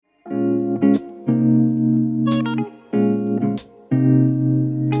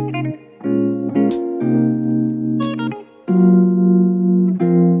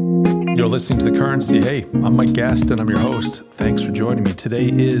Currency. Hey, I'm Mike Gaston. I'm your host. Thanks for joining me. Today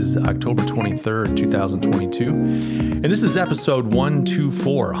is October 23rd, 2022. And this is episode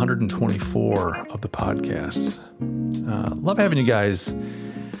 124 of the podcast. Love having you guys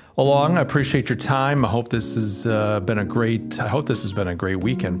along. I appreciate your time. I hope this has been a great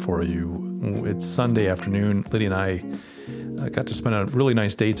weekend for you. It's Sunday afternoon. Lydia and I got to spend a really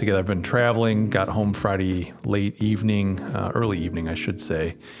nice day together. I've been traveling, got home Friday early evening, I should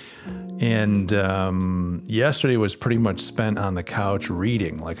say. And yesterday was pretty much spent on the couch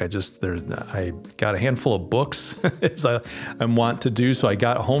reading. I got a handful of books as I want to do. So I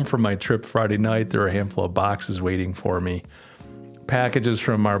got home from my trip Friday night. There were a handful of boxes waiting for me, packages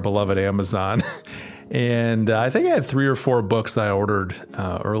from our beloved Amazon. And I think I had 3 or 4 books that I ordered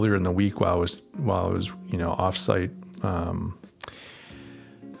earlier in the week while I was off-site.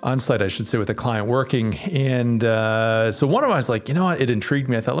 On-site, I should say, with a client working. And so one of them, I was like, you know what, it intrigued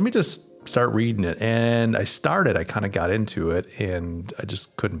me. I thought, let me just start reading it. And I kind of got into it, and I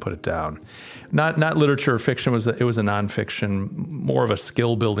just couldn't put it down. Not literature or fiction, it was a nonfiction, more of a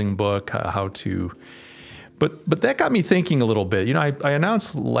skill-building book, But that got me thinking a little bit. You know, I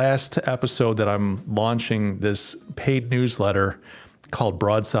announced last episode that I'm launching this paid newsletter called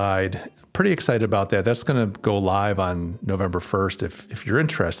Broadside. Pretty excited about that. That's going to go live on November 1st. If you're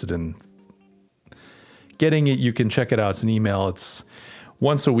interested in getting it, you can check it out. It's an email. It's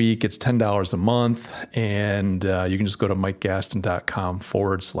once a week. It's $10 a month. And you can just go to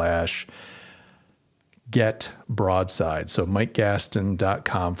mikegaston.com/get broadside. So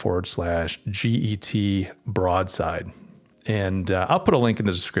mikegaston.com/GET broadside. And I'll put a link in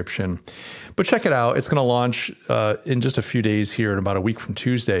the description. But check it out. It's going to launch in just a few days here, in about a week from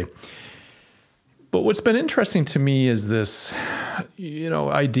Tuesday. But what's been interesting to me is this,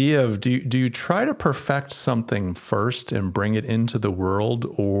 idea of do you try to perfect something first and bring it into the world,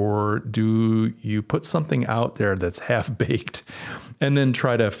 or do you put something out there that's half-baked and then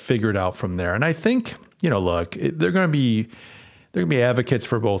try to figure it out from there? And I think, look, they're going to be advocates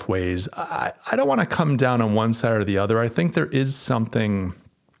for both ways. I don't want to come down on one side or the other. I think there is something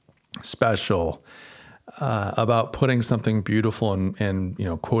special about putting something beautiful and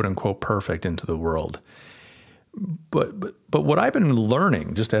quote unquote perfect into the world. But what I've been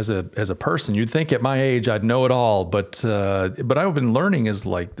learning, just as a person, you'd think at my age I'd know it all, but I've been learning is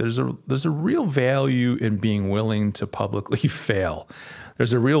there's a real value in being willing to publicly fail.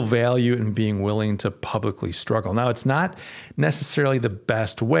 There's a real value in being willing to publicly struggle. Now, it's not necessarily the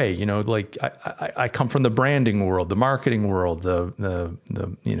best way. I come from the branding world, the marketing world, the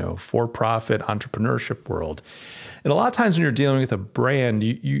for-profit entrepreneurship world. And a lot of times when you're dealing with a brand,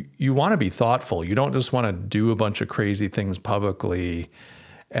 you want to be thoughtful. You don't just want to do a bunch of crazy things publicly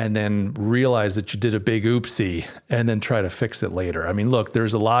and then realize that you did a big oopsie and then try to fix it later. I mean, look,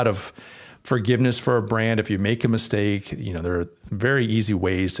 there's a lot of forgiveness for a brand. If you make a mistake, there are very easy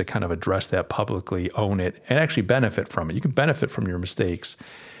ways to kind of address that publicly, own it, and actually benefit from it. You can benefit from your mistakes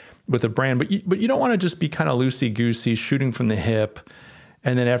with a brand, but you don't want to just be kind of loosey-goosey, shooting from the hip,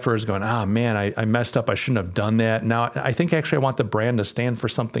 and then afterwards going, man, I messed up. I shouldn't have done that. Now, I think actually I want the brand to stand for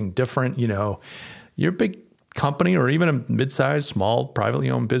something different. You're a big company or even a mid-sized, small,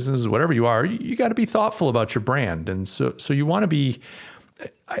 privately owned business, whatever you are, you got to be thoughtful about your brand. And so you want to be,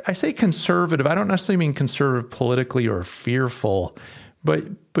 I say conservative. I don't necessarily mean conservative politically or fearful, but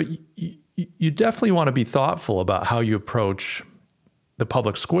you definitely want to be thoughtful about how you approach the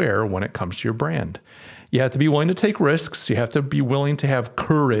public square when it comes to your brand. You have to be willing to take risks. You have to be willing to have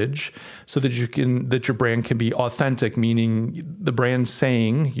courage so that your brand can be authentic, meaning the brand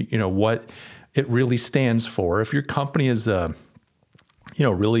saying, what it really stands for. If your company is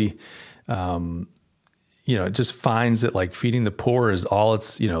really it just finds that feeding the poor is all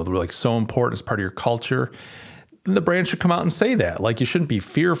it's, so important as part of your culture, then the brand should come out and say that. You shouldn't be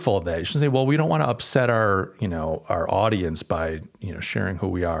fearful of that. You shouldn't say, well, we don't want to upset our audience by, sharing who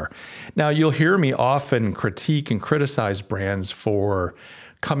we are. Now, you'll hear me often critique and criticize brands for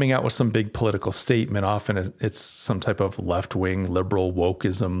coming out with some big political statement. Often it's some type of left-wing, liberal,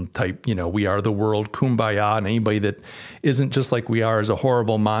 wokeism type, we are the world, kumbaya, and anybody that isn't just like we are is a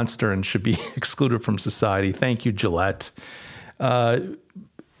horrible monster and should be excluded from society. Thank you, Gillette. I'm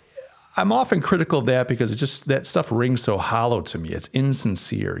often critical of that because that stuff rings so hollow to me. It's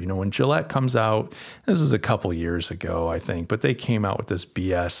insincere. When Gillette comes out, this was a couple years ago, I think, but they came out with this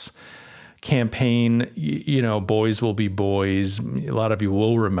BS campaign, boys will be boys. A lot of you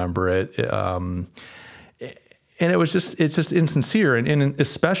will remember it. And it's just insincere. And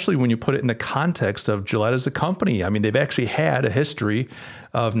especially when you put it in the context of Gillette as a company. I mean, they've actually had a history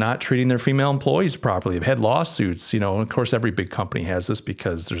of not treating their female employees properly. They've had lawsuits, and of course, every big company has this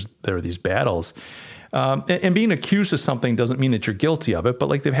because there are these battles. And being accused of something doesn't mean that you're guilty of it, but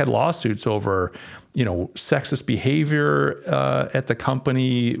like they've had lawsuits over, sexist behavior at the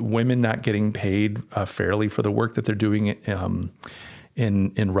company, women not getting paid fairly for the work that they're doing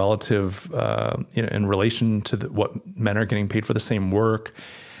in relative, in relation to what men are getting paid for the same work.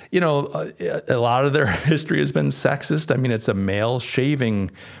 A lot of their history has been sexist. I mean, it's a male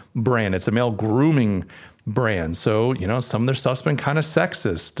shaving brand. It's a male grooming brand. So, some of their stuff's been kind of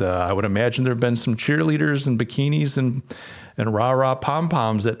sexist. I would imagine there have been some cheerleaders in bikinis and rah-rah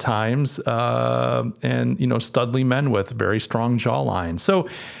pom-poms at times, and studly men with very strong jawlines. So,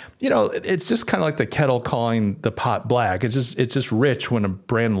 it's just kind of like the kettle calling the pot black. It's just rich when a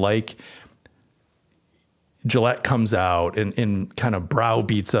brand like Gillette comes out and kind of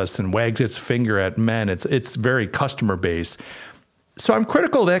browbeats us and wags its finger at men. It's very customer based. So I'm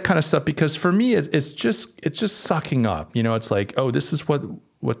critical of that kind of stuff because for me, it's just sucking up. It's like, oh, this is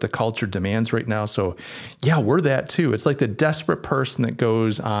what the culture demands right now. So yeah, we're that too. It's like the desperate person that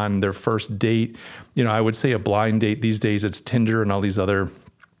goes on their first date. I would say a blind date these days. It's Tinder and all these other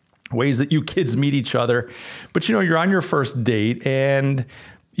ways that you kids meet each other. But you're on your first date and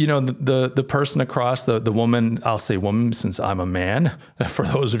the person across the woman, I'll say woman since I'm a man, for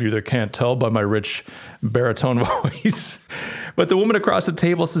those of you that can't tell by my rich baritone voice. But the woman across the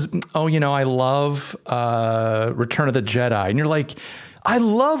table says, oh, I love Return of the Jedi. And you're like, I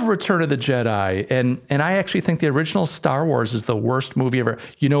love Return of the Jedi. And I actually think the original Star Wars is the worst movie ever.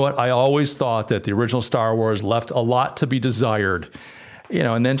 You know what? I always thought that the original Star Wars left a lot to be desired.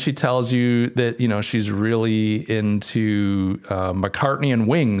 And then she tells you that, she's really into McCartney and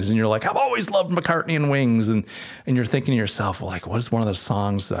Wings. And you're like, I've always loved McCartney and Wings. And you're thinking to yourself, well, like, what is one of those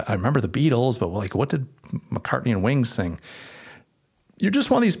songs? I remember the Beatles, but like, what did McCartney and Wings sing? You're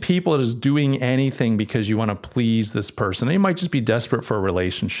just one of these people that is doing anything because you want to please this person. And you might just be desperate for a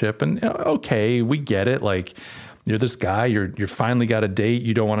relationship. And okay, we get it. Like, you're this guy, you're finally got a date,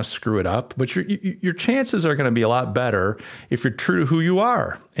 you don't want to screw it up, but your chances are going to be a lot better if you're true to who you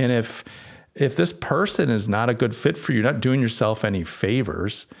are. And if this person is not a good fit for you, you're not doing yourself any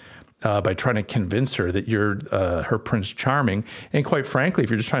favors by trying to convince her that you're her Prince Charming. And quite frankly,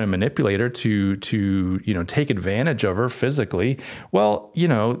 if you're just trying to manipulate her to take advantage of her physically, well,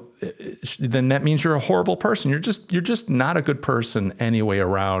 then that means you're a horrible person. You're just not a good person anyway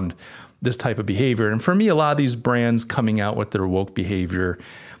around this type of behavior. And for me, a lot of these brands coming out with their woke behavior,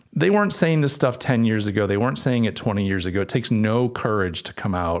 they weren't saying this stuff 10 years ago. They weren't saying it 20 years ago. It takes no courage to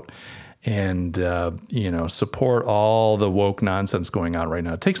come out and, support all the woke nonsense going on right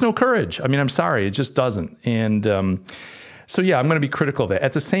now. It takes no courage. I mean, I'm sorry, it just doesn't. And so, yeah, I'm going to be critical of that.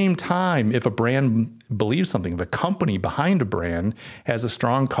 At the same time, if a brand believes something, if a company behind a brand has a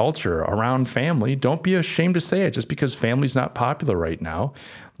strong culture around family, don't be ashamed to say it. Just because family's not popular right now,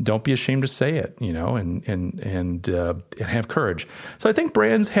 don't be ashamed to say it, and have courage. So I think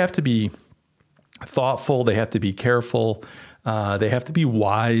brands have to be thoughtful. They have to be careful. They have to be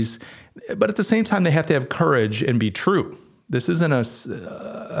wise. But at the same time, they have to have courage and be true. This isn't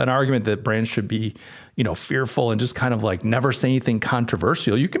an argument that brands should be, fearful and just kind of like never say anything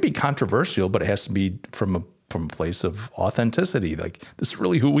controversial. You can be controversial, but it has to be from a place of authenticity. Like, this is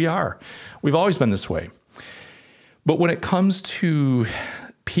really who we are. We've always been this way. But when it comes to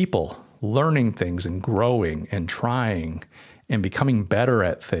people learning things and growing and trying and becoming better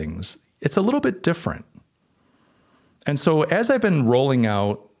at things, it's a little bit different. And so as I've been rolling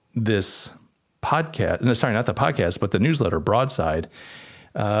out this podcast, sorry, not the podcast, but the newsletter Broadside,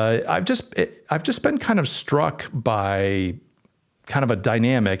 I've just been kind of struck by kind of a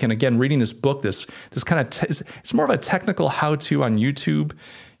dynamic. And again, reading this book, this kind of, it's more of a technical how-to on YouTube.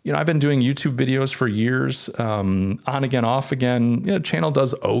 I've been doing YouTube videos for years, on again, off again. The channel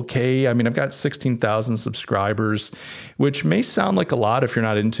does okay. I mean, I've got 16,000 subscribers, which may sound like a lot if you're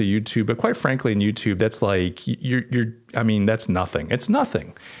not into YouTube, but quite frankly, in YouTube, that's like, that's nothing. It's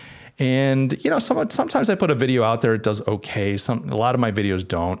nothing. And, sometimes I put a video out there, it does okay. A lot of my videos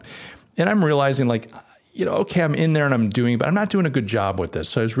don't. And I'm realizing okay, I'm in there and I'm doing, but I'm not doing a good job with this.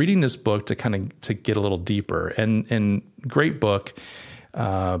 So I was reading this book to get a little deeper, and great book.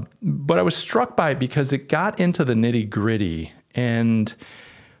 But I was struck by it because it got into the nitty gritty, and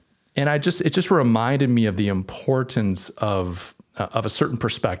it just reminded me of the importance of a certain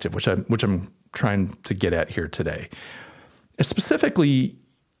perspective, which I'm trying to get at here today. Specifically,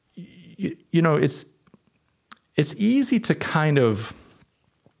 it's easy to kind of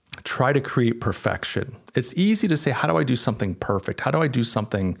try to create perfection. It's easy to say, how do I do something perfect? How do I do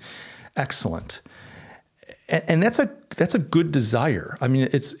something excellent? And that's a good desire. I mean,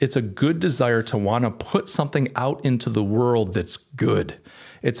 it's a good desire to want to put something out into the world that's good.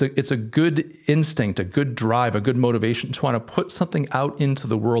 It's a good instinct, a good drive, a good motivation to want to put something out into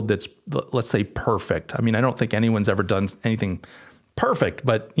the world that's, let's say, perfect. I mean, I don't think anyone's ever done anything perfect,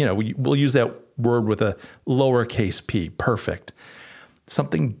 but we'll use that word with a lowercase p, perfect.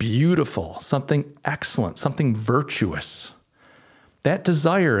 Something beautiful, something excellent, something virtuous. That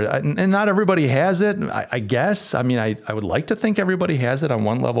desire, and not everybody has it, I guess. I mean, I would like to think everybody has it on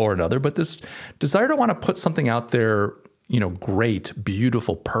one level or another, but this desire to want to put something out there, great,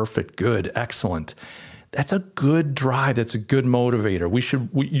 beautiful, perfect, good, excellent, that's a good drive. That's a good motivator.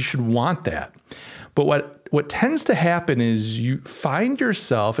 You should want that. But what tends to happen is you find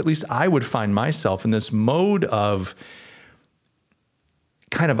yourself, at least I would find myself, in this mode of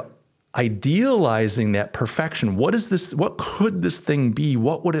kind of idealizing that perfection. What could this thing be?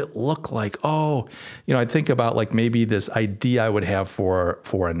 What would it look like? Oh, I'd think about like maybe this idea I would have for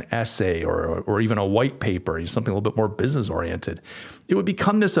an essay or even a white paper, something a little bit more business oriented. It would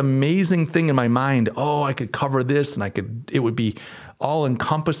become this amazing thing in my mind. Oh, I could cover this and it would be all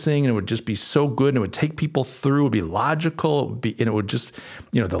encompassing and it would just be so good and it would take people through, it would be logical, and it would just,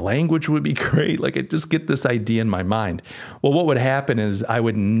 the language would be great. Like I'd just get this idea in my mind. Well, what would happen is I'd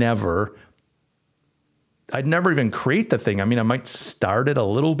never even create the thing. I mean, I might start it a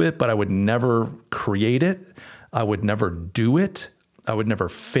little bit, but I would never create it. I would never do it. I would never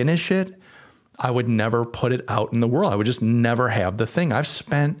finish it. I would never put it out in the world. I would just never have the thing. I'm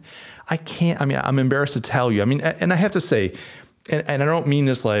embarrassed to tell you. I mean, and I have to say, and I don't mean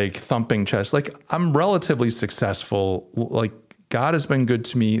this like thumping chest, like I'm relatively successful. Like God has been good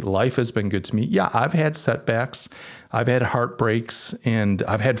to me. Life has been good to me. Yeah, I've had setbacks. I've had heartbreaks and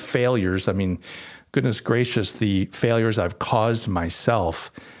I've had failures. I mean, goodness gracious, the failures I've caused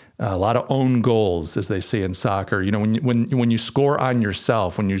myself, a lot of own goals, as they say in soccer. When you score on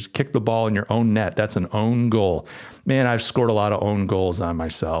yourself, when you kick the ball in your own net, that's an own goal. Man, I've scored a lot of own goals on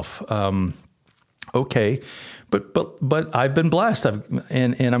myself. Okay. But I've been blessed,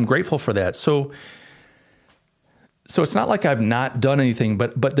 and I'm grateful for that. So it's not like I've not done anything,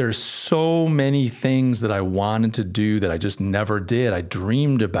 but there's so many things that I wanted to do that I just never did. I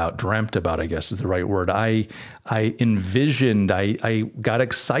dreamt about, I guess is the right word. I envisioned, I got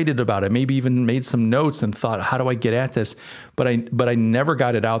excited about it, maybe even made some notes and thought, how do I get at this? But I never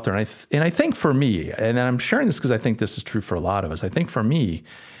got it out there. And I think for me, and I'm sharing this because I think this is true for a lot of us. I think for me,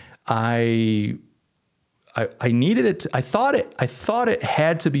 I needed it. I thought it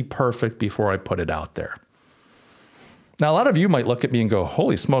had to be perfect before I put it out there. Now, a lot of you might look at me and go,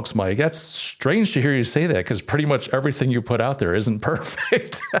 holy smokes, Mike, that's strange to hear you say that because pretty much everything you put out there isn't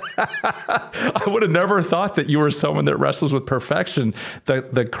perfect. I would have never thought that you were someone that wrestles with perfection.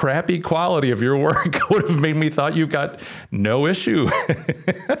 The crappy quality of your work would have made me thought you've got no issue.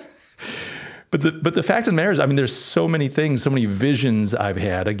 But the fact of the matter is, I mean, there's so many things, so many visions I've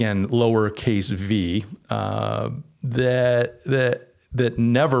had, again, lowercase v, that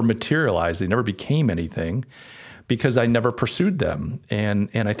never materialized. They never became anything because I never pursued them. And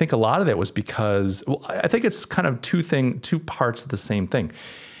I think a lot of that was because, I think it's kind of two parts of the same thing.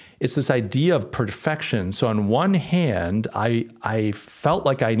 It's this idea of perfection. So on one hand, I felt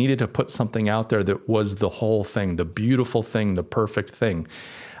like I needed to put something out there that was the whole thing, the beautiful thing, the perfect thing.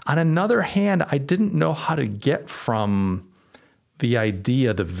 On another hand, I didn't know how to get from the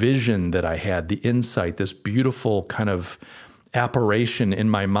idea, the vision that I had, the insight, this beautiful kind of apparition in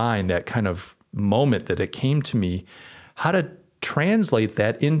my mind, that kind of moment that it came to me, how to translate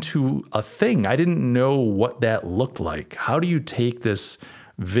that into a thing. I didn't know what that looked like. How do you take this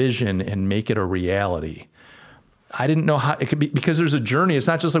vision and make it a reality? I didn't know how it could be, because there's a journey. It's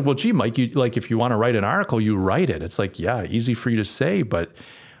not just like, well, gee, Mike, if you want to write an article, you write it. It's like, yeah, easy for you to say, but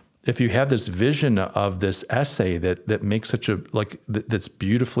if you have this vision of this essay that makes that's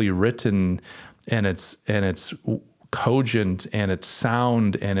beautifully written and it's cogent and it's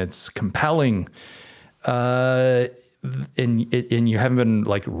sound and it's compelling, and you haven't been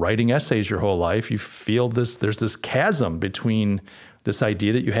like writing essays your whole life, you feel there's this chasm between this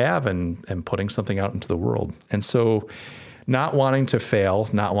idea that you have and putting something out into the world. And so not wanting to fail,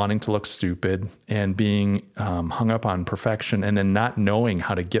 not wanting to look stupid, and being hung up on perfection, and then not knowing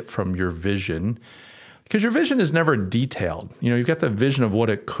how to get from your vision, because your vision is never detailed. You've got the vision of what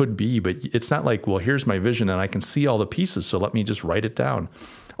it could be, but it's not like, well, here's my vision and I can see all the pieces, so let me just write it down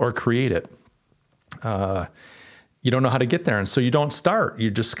or create it. You don't know how to get there, and so you don't start.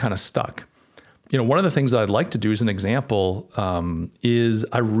 You're just kind of stuck. one of the things that I'd like to do as an example is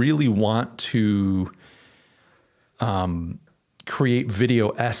I really want to create video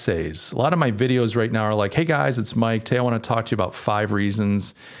essays. A lot of my videos right now are like, hey guys, it's Mike. Today I want to talk to you about 5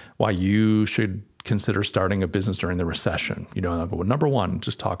 reasons why you should consider starting a business during the recession. And I'll go, well, number 1,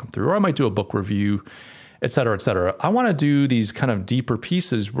 just talk them through. Or I might do a book review, et cetera, et cetera. I want to do these kind of deeper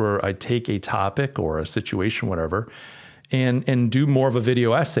pieces where I take a topic or a situation, whatever, and do more of a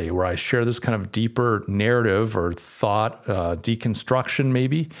video essay where I share this kind of deeper narrative or thought, deconstruction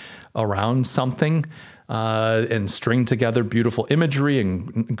maybe around something, and string together beautiful imagery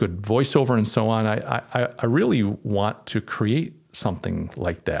and good voiceover and so on. I really want to create something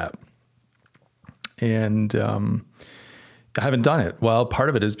like that. And I haven't done it. Well, part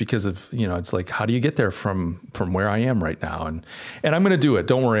of it is because of, it's like, how do you get there from where I am right now? And I'm going to do it.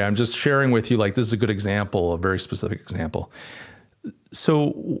 Don't worry. I'm just sharing with you, like, this is a good example, a very specific example.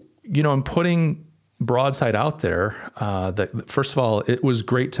 So, I'm putting Broadside out there. That first of all, it was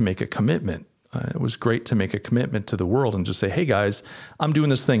great to make a commitment. It was great to make a commitment to the world and just say, hey guys, I'm doing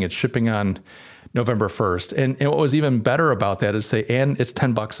this thing. It's shipping on November 1st. And what was even better about that is say, and it's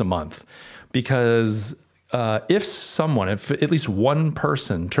 $10 a month. Because if at least one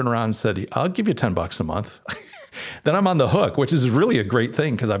person turned around and said, I'll give you $10 a month, then I'm on the hook, which is really a great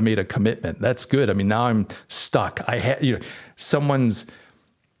thing because I've made a commitment. That's good. I mean, now I'm stuck. Someone's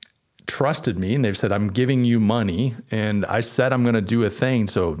trusted me and they've said, I'm giving you money, and I said I'm going to do a thing.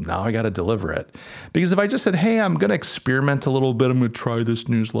 So now I got to deliver it. Because if I just said, hey, I'm going to experiment a little bit, I'm going to try this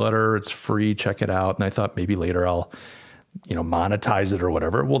newsletter. It's free. Check it out. And I thought maybe later I'll monetize it or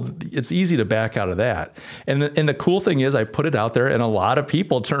whatever. Well, it's easy to back out of that. And the cool thing is I put it out there and a lot of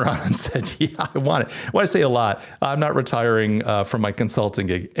people turn around and said, yeah, I want it. When I say a lot, I'm not retiring from my consulting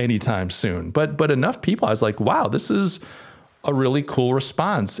gig anytime soon, but enough people, I was like, wow, this is a really cool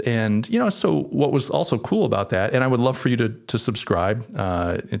response. And, so what was also cool about that, and I would love for you to subscribe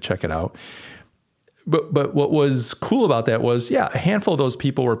and check it out. But what was cool about that was, a handful of those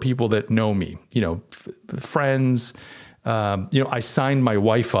people were people that know me, friends. I signed my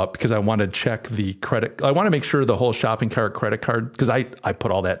wife up because I want to check the credit. I want to make sure the whole shopping cart, credit card, because I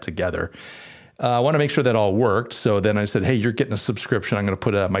put all that together. I want to make sure that all worked. So then I said, hey, you're getting a subscription. I'm going to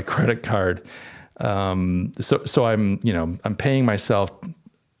put it on my credit card. So I'm paying myself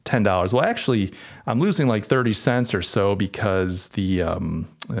 $10. Well, actually, I'm losing like 30 cents or so because the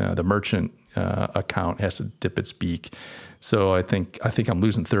merchant account has to dip its beak. So I think I'm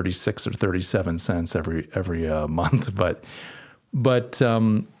losing 36 or 37 cents every month. But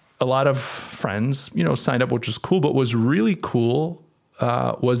a lot of friends, signed up, which was cool. But what was really cool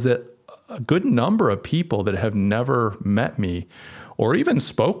was that a good number of people that have never met me or even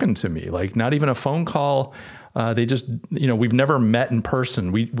spoken to me, like not even a phone call. They just, we've never met in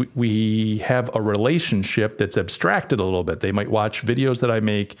person. We have a relationship that's abstracted a little bit. They might watch videos that I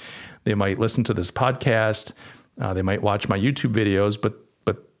make. They might listen to this podcast. They might watch my YouTube videos, but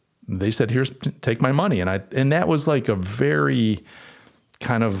they said, take my money. And that was like a very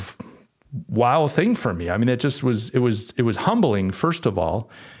kind of wow thing for me. I mean, it was humbling, first of all,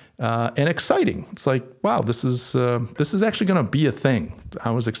 and exciting. It's like, wow, this is actually going to be a thing.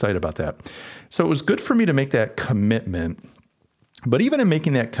 I was excited about that. So it was good for me to make that commitment. But even in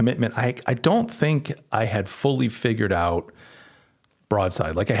making that commitment, I don't think I had fully figured out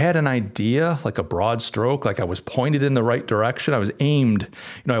Broadside. Like I had an idea, like a broad stroke, like I was pointed in the right direction. I was aimed,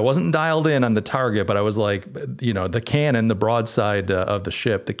 I wasn't dialed in on the target, but I was like, the cannon, the broadside of the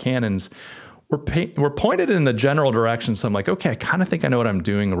ship, the cannons were pointed in the general direction. So I'm like, okay, I kind of think I know what I'm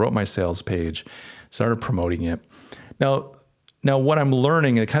doing. I wrote my sales page, started promoting it. Now what I'm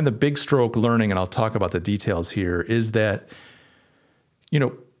learning, and kind of the big stroke learning, and I'll talk about the details here, is that,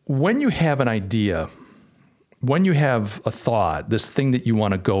 when you have an idea, when you have a thought, this thing that you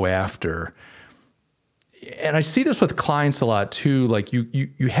want to go after, and I see this with clients a lot too, like you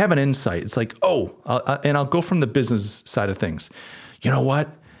have an insight. It's like, and I'll go from the business side of things. You know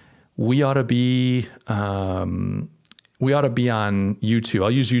what? We ought to be on YouTube. I'll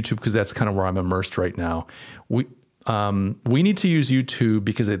use YouTube because that's kind of where I'm immersed right now. We need to use YouTube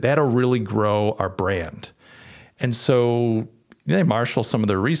because that'll really grow our brand. And so they marshal some of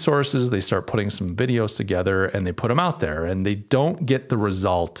their resources, they start putting some videos together, and they put them out there, and they don't get the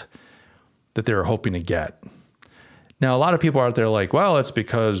result that they were hoping to get. Now, a lot of people are out there like, well, it's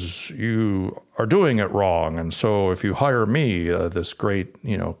because you are doing it wrong. And so if you hire me, this great,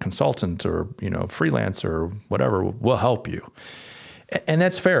 consultant or, freelancer or whatever, will help you. And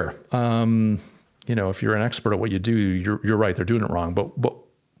that's fair. If you're an expert at what you do, you're right. They're doing it wrong.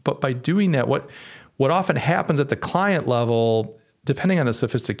 But by doing that, what often happens at the client level, depending on the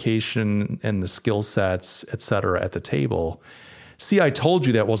sophistication and the skill sets, et cetera, at the table, see, I told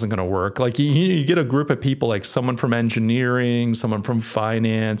you that wasn't going to work. Like you get a group of people, like someone from engineering, someone from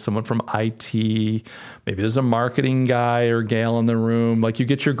finance, someone from IT, maybe there's a marketing guy or gal in the room. Like you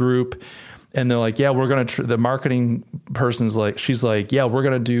get your group and they're like, yeah, we're going to, the marketing person's like, she's like, yeah, we're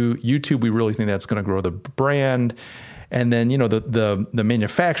going to do YouTube. We really think that's going to grow the brand. And then, the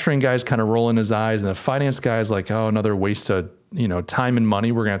manufacturing guy's kind of rolling his eyes and the finance guy's like, oh, another waste of, time and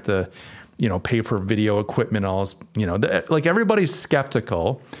money. We're going to have to, pay for video equipment, all this, like everybody's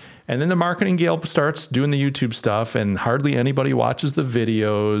skeptical. And then the marketing gal starts doing the YouTube stuff and hardly anybody watches the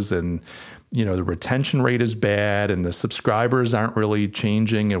videos and, the retention rate is bad and the subscribers aren't really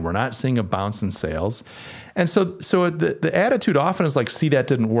changing and we're not seeing a bounce in sales. And so the attitude often is like, see, that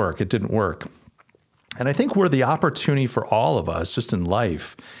didn't work. It didn't work. And I think where the opportunity for all of us just in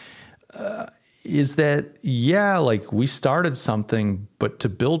life is that, like we started something, but to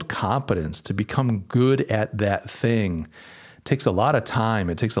build competence, to become good at that thing takes a lot of time.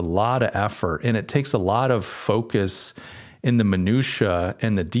 It takes a lot of effort and it takes a lot of focus in the minutia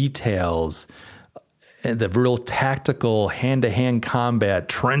and the details and the real tactical hand-to-hand combat,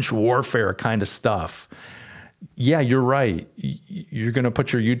 trench warfare kind of stuff. Yeah, you're right. You're going to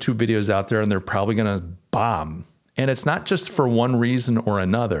put your YouTube videos out there and they're probably going to bomb. And it's not just for one reason or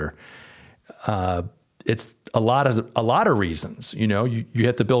another. It's a lot of reasons. You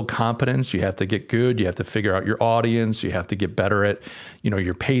have to build competence. You have to get good. You have to figure out your audience. You have to get better at,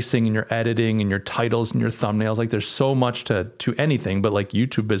 your pacing and your editing and your titles and your thumbnails. Like there's so much to anything, but like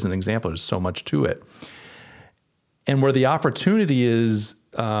YouTube is an example, there's so much to it. And where the opportunity is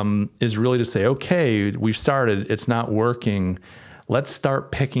really to say, okay, we've started, it's not working. Let's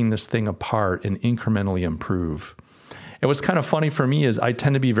start picking this thing apart and incrementally improve. And what's kind of funny for me is I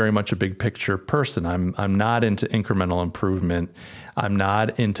tend to be very much a big picture person. I'm not into incremental improvement. I'm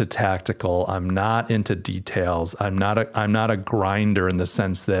not into tactical. I'm not into details. I'm not a grinder in the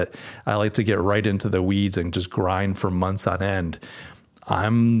sense that I like to get right into the weeds and just grind for months on end.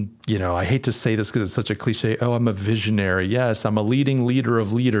 I hate to say this because it's such a cliche. Oh, I'm a visionary. Yes, I'm a leading leader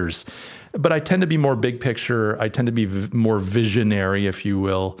of leaders. But I tend to be more big picture. I tend to be more visionary, if you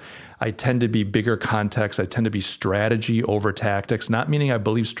will. I tend to be bigger context. I tend to be strategy over tactics, not meaning I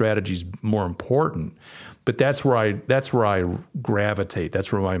believe strategy is more important, but that's where I gravitate.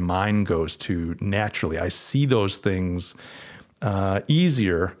 That's where my mind goes to naturally. I see those things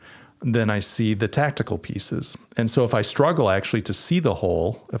easier than I see the tactical pieces. And so if I struggle actually to see the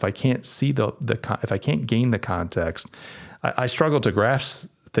whole, if I can't see if I can't gain the context, I struggle to grasp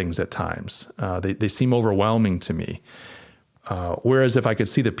things at times. They seem overwhelming to me. Whereas if I could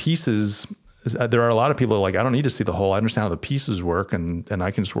see the pieces, there are a lot of people who are like, I don't need to see the whole. I understand how the pieces work and I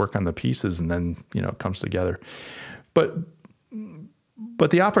can just work on the pieces and then, it comes together.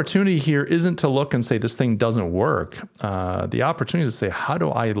 But the opportunity here isn't to look and say this thing doesn't work. The opportunity is to say, how do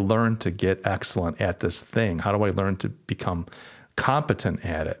I learn to get excellent at this thing? How do I learn to become competent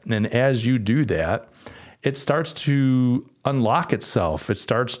at it? And as you do that, it starts to unlock itself. It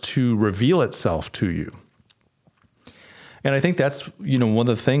starts to reveal itself to you. And I think that's, one of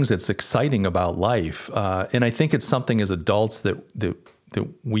the things that's exciting about life. And I think it's something as adults that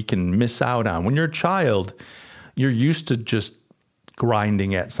we can miss out on. When you're a child, you're used to just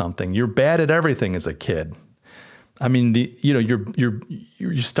grinding at something. You're bad at everything as a kid. I mean,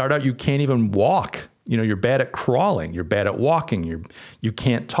 you start out, you can't even walk. You're bad at crawling. You're bad at walking. You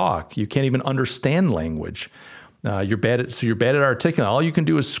can't talk. You can't even understand language. You're bad at articulating. All you can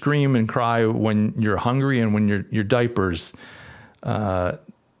do is scream and cry when you're hungry and when your diaper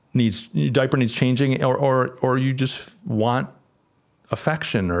needs changing, or you just want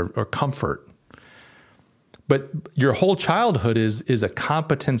affection or comfort. But your whole childhood is a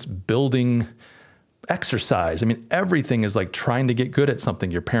competence building exercise. I mean, everything is like trying to get good at something.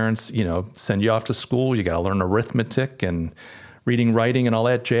 Your parents, send you off to school. You got to learn arithmetic and reading, writing, and all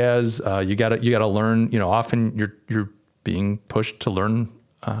that jazz. You got to learn. Often you're being pushed to learn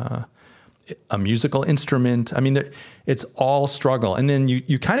a musical instrument. I mean, it's all struggle, and then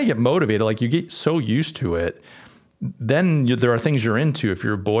you kind of get motivated. Like you get so used to it. Then there are things you're into. If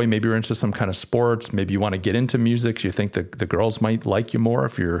you're a boy, maybe you're into some kind of sports. Maybe you want to get into music. You think the girls might like you more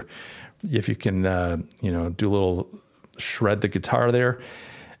if you can do a little shred the guitar there.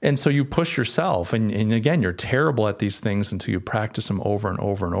 And so you push yourself, and again, you're terrible at these things until you practice them over and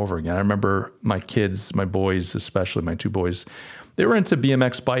over and over again. I remember my kids, my boys, especially my two boys, they were into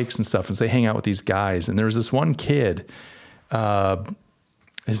BMX bikes and stuff, and so they hang out with these guys. And there was this one kid,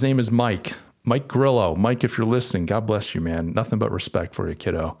 his name is Mike Grillo. Mike, if you're listening, God bless you, man. Nothing but respect for you,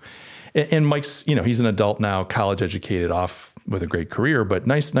 kiddo. And Mike's, he's an adult now, college educated, off with a great career, but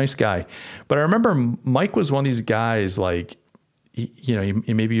nice guy. But I remember Mike was one of these guys, like,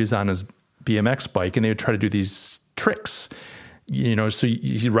 maybe he was on his BMX bike and they would try to do these tricks, so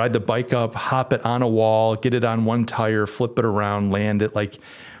you ride the bike up, hop it on a wall, get it on one tire, flip it around, land it, like,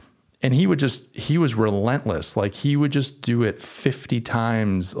 and he was relentless. Like, he would just do it 50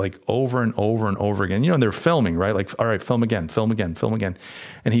 times, like over and over and over again. And they're filming, right? Like, all right, film again.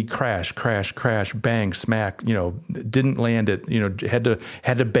 And he'd crash, bang, smack, didn't land it,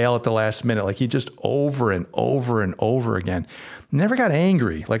 had to bail at the last minute. Like, he just over and over and over again. Never got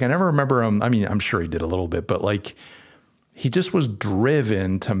angry. Like, I never remember him. I mean, I'm sure he did a little bit, but like, he just was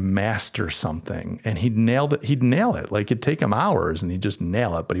driven to master something, and he'd nail it. Like, it'd take him hours and he'd just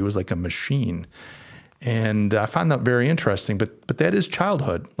nail it, but he was like a machine. And I found that very interesting, but that is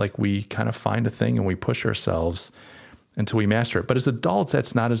childhood. Like, we kind of find a thing and we push ourselves until we master it. But as adults,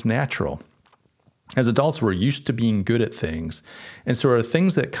 that's not as natural. As adults, we're used to being good at things. And so there are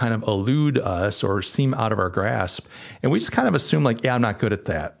things that kind of elude us or seem out of our grasp. And we just kind of assume, like, yeah, I'm not good at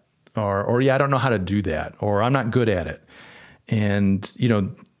that. Or yeah, I don't know how to do that. Or I'm not good at it. And,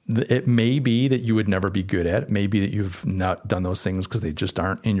 it may be that you would never be good at it. It may be that you've not done those things because they just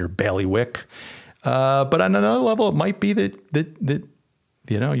aren't in your bailiwick. But on another level, it might be that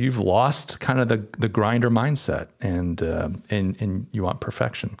you've lost kind of the grinder mindset and you want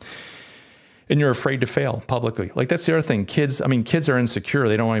perfection. And you're afraid to fail publicly. Like, that's the other thing. Kids are insecure.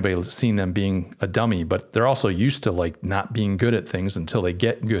 They don't want anybody seeing them being a dummy, but they're also used to, like, not being good at things until they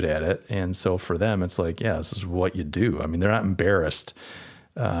get good at it. And so for them, it's like, yeah, this is what you do. I mean, they're not embarrassed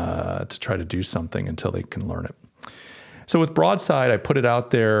to try to do something until they can learn it. So with Broadside, I put it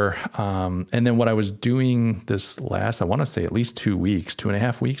out there. And then what I was doing this last, I want to say at least 2 weeks,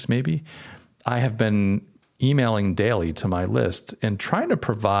 2.5 weeks maybe, I have been emailing daily to my list and trying to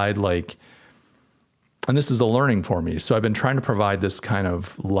provide, like, and this is a learning for me. So I've been trying to provide this kind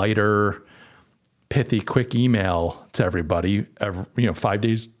of lighter, pithy, quick email to everybody, 5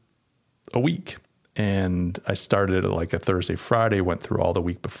 days a week. And I started at like a Thursday, Friday, went through all the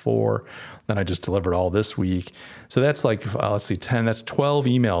week before. Then I just delivered all this week. So that's like, 10, that's 12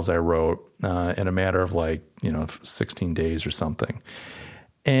 emails I wrote in a matter of 16 days or something.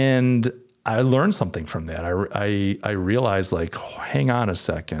 And I learned something from that. I realized, like, hang on a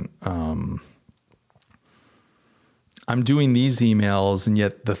second. I'm doing these emails, and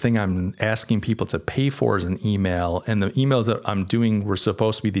yet the thing I'm asking people to pay for is an email. And the emails that I'm doing were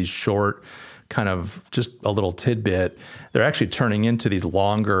supposed to be these short, kind of just a little tidbit. They're actually turning into these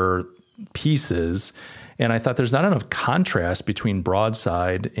longer pieces. And I thought there's not enough contrast between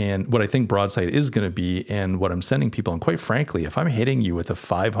Broadside and what I think Broadside is going to be and what I'm sending people. And quite frankly, if I'm hitting you with a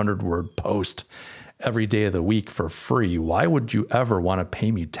 500-word post every day of the week for free, why would you ever want to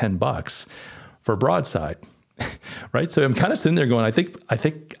pay me $10 for Broadside? Right? So I'm kind of sitting there going, I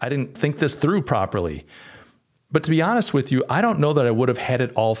think I didn't think this through properly. But to be honest with you, I don't know that I would have had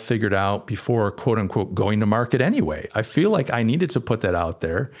it all figured out before, quote unquote, going to market anyway. I feel like I needed to put that out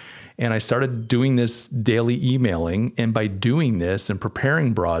there. And I started doing this daily emailing. And by doing this and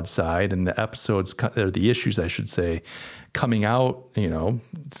preparing Broadside and the episodes, or the issues, I should say, coming out,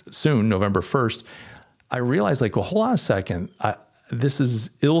 soon, November 1st, I realized, like, well, hold on a second. This is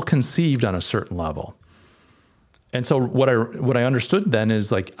ill-conceived on a certain level. And so what I understood then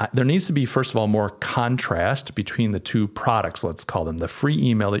is, like, there needs to be, first of all, more contrast between the two products, let's call them, the free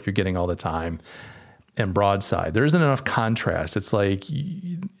email that you're getting all the time and Broadside. There isn't enough contrast. It's like,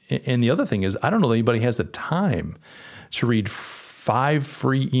 and the other thing is, I don't know that anybody has the time to read 5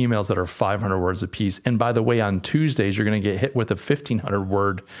 free emails that are 500 words apiece. And by the way, on Tuesdays, you're going to get hit with a 1,500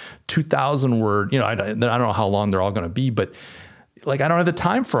 word, 2,000 word, I don't know how long they're all going to be, but, like, I don't have the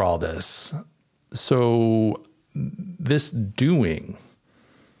time for all this. So this doing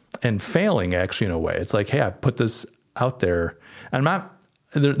and failing, actually, in a way, it's like, hey, I put this out there, and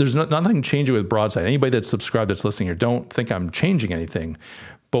there's nothing changing with Broadside. Anybody that's subscribed, that's listening here, don't think I'm changing anything.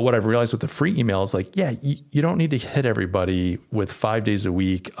 But what I've realized with the free email is, like, yeah, you don't need to hit everybody with 5 days a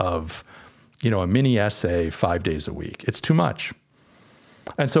week of, a mini essay 5 days a week. It's too much.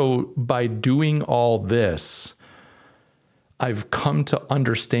 And so by doing all this, I've come to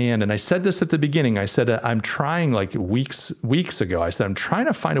understand, and I said this at the beginning, I said, I'm trying, like, weeks ago, I said, I'm trying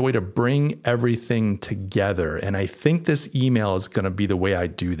to find a way to bring everything together. And I think this email is going to be the way I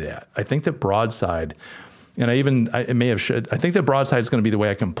do that. I think that Broadside, and I think that Broadside is going to be the way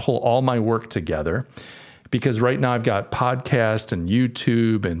I can pull all my work together. Because right now I've got podcast and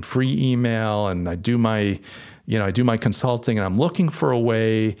YouTube and free email, and I do my consulting, and I'm looking for a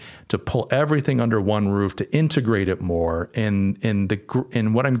way to pull everything under one roof, to integrate it more. And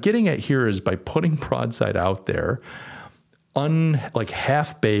what I'm getting at here is, by putting Broadside out there, like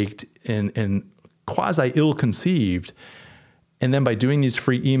half-baked and quasi ill-conceived. And then by doing these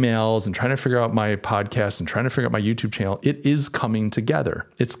free emails and trying to figure out my podcast and trying to figure out my YouTube channel, it is coming together.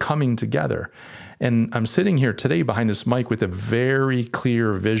 It's coming together. And I'm sitting here today behind this mic with a very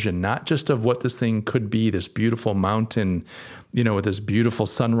clear vision, not just of what this thing could be, this beautiful mountain, with this beautiful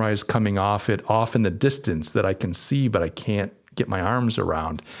sunrise coming off in the distance that I can see, but I can't get my arms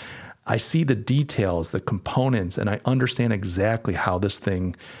around. I see the details, the components, and I understand exactly how this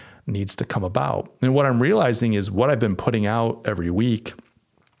thing needs to come about. And what I'm realizing is what I've been putting out every week,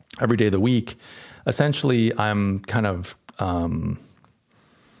 every day of the week, essentially I'm kind of,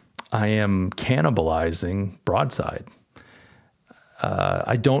 I am cannibalizing Broadside.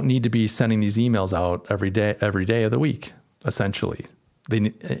 I don't need to be sending these emails out every day of the week, essentially.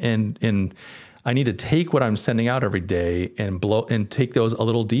 And I need to take what I'm sending out every day and take those a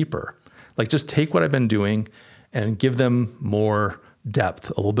little deeper. Like just take what I've been doing and give them more depth,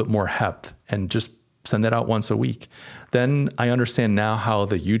 a little bit more heft, and just send that out once a week. Then I understand now how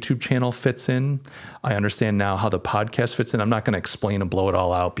the YouTube channel fits in. I understand now how the podcast fits in. I'm not going to explain and blow it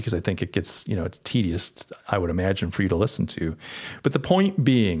all out because I think it gets, it's tedious, I would imagine, for you to listen to. But the point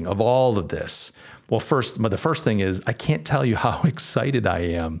being of all of this, the first thing is I can't tell you how excited I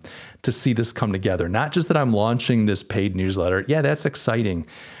am to see this come together. Not just that I'm launching this paid newsletter. Yeah, that's exciting.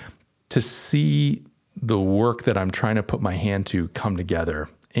 To see the work that I'm trying to put my hand to come together.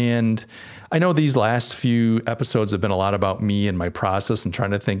 And I know these last few episodes have been a lot about me and my process and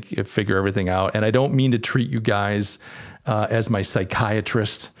trying to figure everything out. And I don't mean to treat you guys as my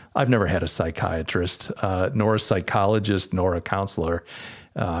psychiatrist. I've never had a psychiatrist, nor a psychologist, nor a counselor.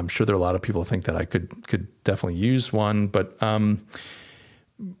 I'm sure there are a lot of people who think that I could definitely use one, but I'm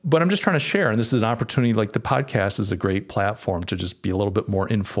just trying to share. And this is an opportunity, like the podcast is a great platform to just be a little bit more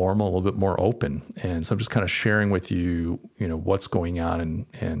informal, a little bit more open. And so I'm just kind of sharing with you, what's going on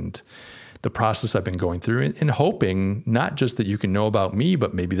and the process I've been going through and hoping not just that you can know about me,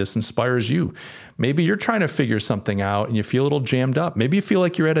 but maybe this inspires you. Maybe you're trying to figure something out and you feel a little jammed up. Maybe you feel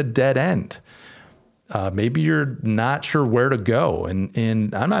like you're at a dead end. Maybe you're not sure where to go.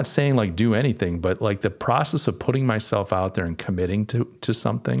 And I'm not saying like do anything, but like the process of putting myself out there and committing to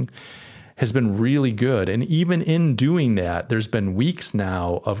something has been really good. And even in doing that, there's been weeks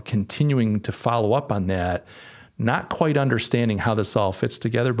now of continuing to follow up on that, not quite understanding how this all fits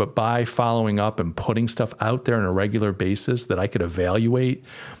together, but by following up and putting stuff out there on a regular basis that I could evaluate,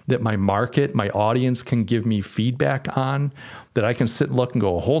 that my market, my audience can give me feedback on, that I can sit and look and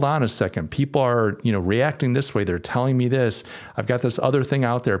go, hold on a second. People are, reacting this way. They're telling me this. I've got this other thing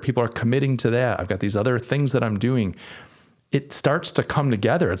out there. People are committing to that. I've got these other things that I'm doing. It starts to come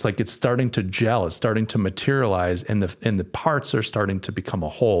together. It's like it's starting to gel. It's starting to materialize, and the parts are starting to become a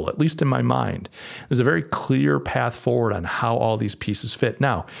whole, at least in my mind. There's a very clear path forward on how all these pieces fit.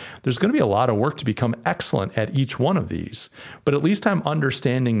 Now, there's going to be a lot of work to become excellent at each one of these, but at least I'm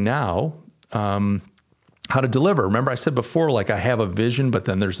understanding now how to deliver. Remember, I said before, like I have a vision, but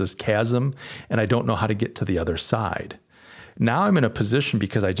then there's this chasm, and I don't know how to get to the other side. Now I'm in a position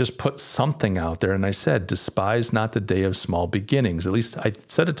because I just put something out there and I said, despise not the day of small beginnings. At least I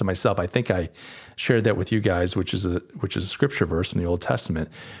said it to myself. I think I shared that with you guys, which is a scripture verse from the Old Testament.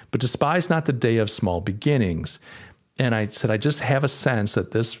 But despise not the day of small beginnings. And I said, I just have a sense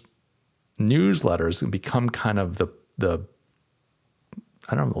that this newsletter is going to become kind of the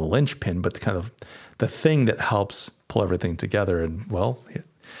I don't know, the linchpin, but kind of the thing that helps pull everything together. And well,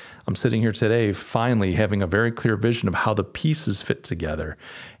 I'm sitting here today finally having a very clear vision of how the pieces fit together.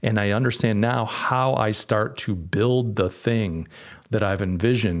 And I understand now how I start to build the thing that I've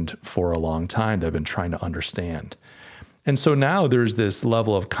envisioned for a long time that I've been trying to understand. And so now there's this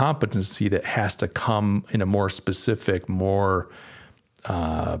level of competency that has to come in a more specific, more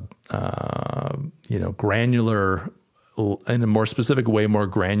granular, in a more specific way, more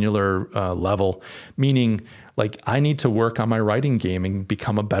granular level, meaning like I need to work on my writing game and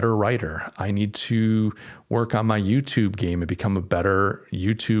become a better writer. I need to work on my YouTube game and become a better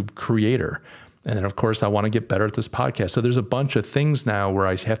YouTube creator. And then, of course, I want to get better at this podcast. So there's a bunch of things now where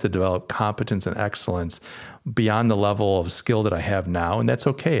I have to develop competence and excellence beyond the level of skill that I have now. And that's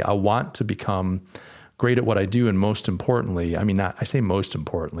okay. I want to become great at what I do. And most importantly, I say most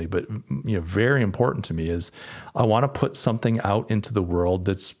importantly, but very important to me is I want to put something out into the world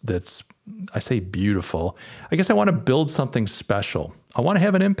that's I say beautiful. I guess I want to build something special. I want to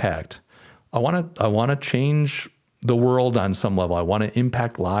have an impact. I want to change the world on some level. I want to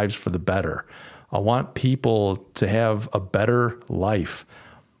impact lives for the better. I want people to have a better life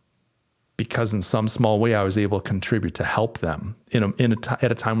because in some small way I was able to contribute to help them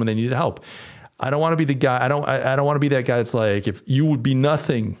at a time when they needed help. I don't want to be the guy. I don't want to be that guy that's like, if you would be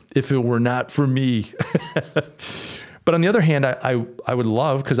nothing if it were not for me. But on the other hand, I would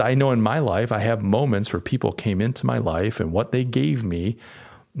love, because I know in my life, I have moments where people came into my life and what they gave me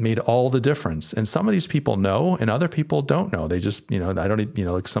made all the difference. And some of these people know, and other people don't know. They just, I don't,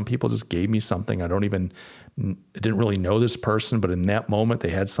 like some people just gave me something. I didn't really know this person, but in that moment they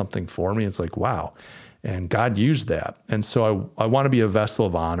had something for me. It's like, wow. And God used that. And so I want to be a vessel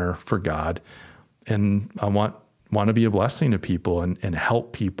of honor for God. And I want to be a blessing to people and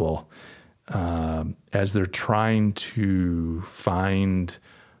help people as they're trying to find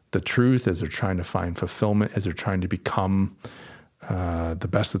the truth, as they're trying to find fulfillment, as they're trying to become the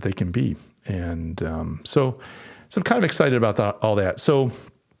best that they can be. And so I'm kind of excited about all that. So,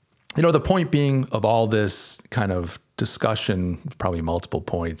 the point being of all this kind of discussion, probably multiple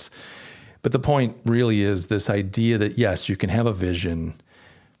points, but the point really is this idea that, yes, you can have a vision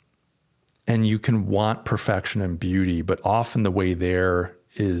and you can want perfection and beauty, but often the way there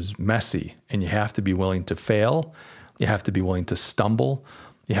is messy, and you have to be willing to fail. You have to be willing to stumble.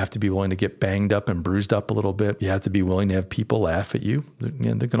 You have to be willing to get banged up and bruised up a little bit. You have to be willing to have people laugh at you. They're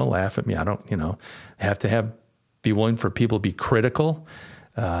going to laugh at me. I don't, have to be willing for people to be critical,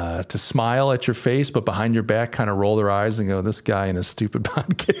 to smile at your face, but behind your back kind of roll their eyes and go, this guy in a stupid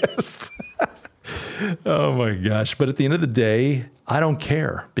podcast. Oh my gosh. But at the end of the day, I don't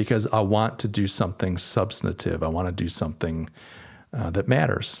care, because I want to do something substantive. I want to do something that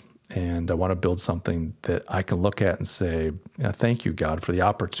matters. And I want to build something that I can look at and say, thank you, God, for the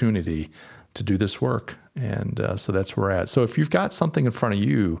opportunity to do this work. And so that's where we're at. So if you've got something in front of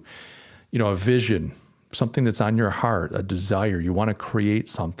you, a vision, something that's on your heart, a desire, you want to create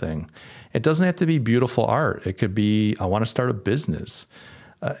something. It doesn't have to be beautiful art. It could be, I want to start a business.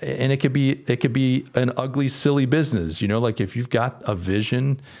 And it could be an ugly, silly business. Like if you've got a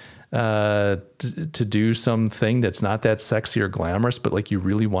vision to do something that's not that sexy or glamorous, but like you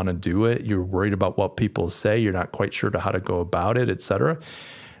really want to do it, you're worried about what people say, you're not quite sure how to go about it, et cetera.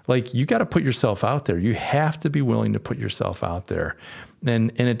 Like you got to put yourself out there. You have to be willing to put yourself out there.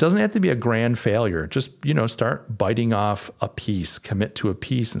 And it doesn't have to be a grand failure. Just, start biting off a piece, commit to a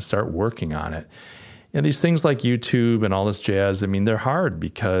piece and start working on it. And these things like YouTube and all this jazz, they're hard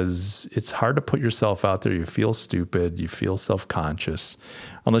because it's hard to put yourself out there. You feel stupid. You feel self-conscious,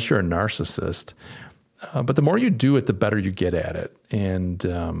 unless you're a narcissist. But the more you do it, the better you get at it. And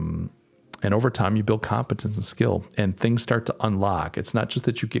over time, you build competence and skill, and things start to unlock. It's not just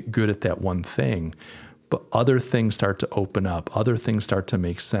that you get good at that one thing, but other things start to open up. Other things start to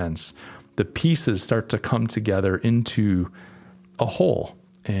make sense. The pieces start to come together into a whole.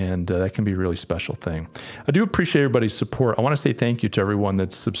 And that can be a really special thing. I do appreciate everybody's support. I want to say thank you to everyone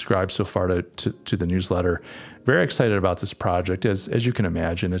that's subscribed so far to the newsletter. Very excited about this project. As you can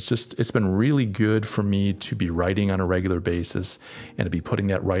imagine, it's been really good for me to be writing on a regular basis and to be putting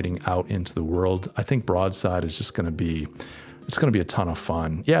that writing out into the world. I think Broadside is just going to be, it's going to be a ton of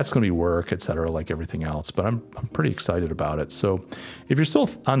fun. Yeah, it's going to be work, et cetera, like everything else, but I'm pretty excited about it. So if you're still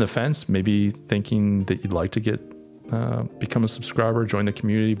on the fence, maybe thinking that you'd like to become a subscriber, join the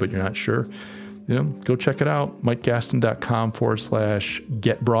community, but you're not sure, go check it out.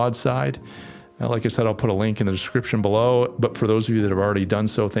 MikeGaston.com/getBroadside. Like I said, I'll put a link in the description below. But for those of you that have already done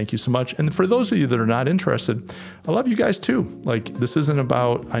so, thank you so much. And for those of you that are not interested, I love you guys too. Like, this isn't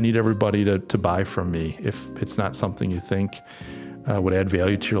about, I need everybody to buy from me. If it's not something you think would add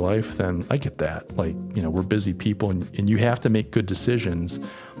value to your life, then I get that. Like, we're busy people and you have to make good decisions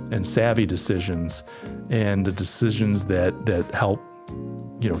and savvy decisions and the decisions that help,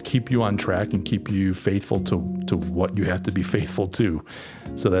 keep you on track and keep you faithful to what you have to be faithful to.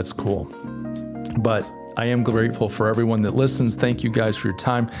 So that's cool. But I am grateful for everyone that listens. Thank you guys for your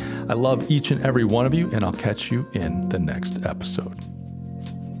time. I love each and every one of you, and I'll catch you in the next episode.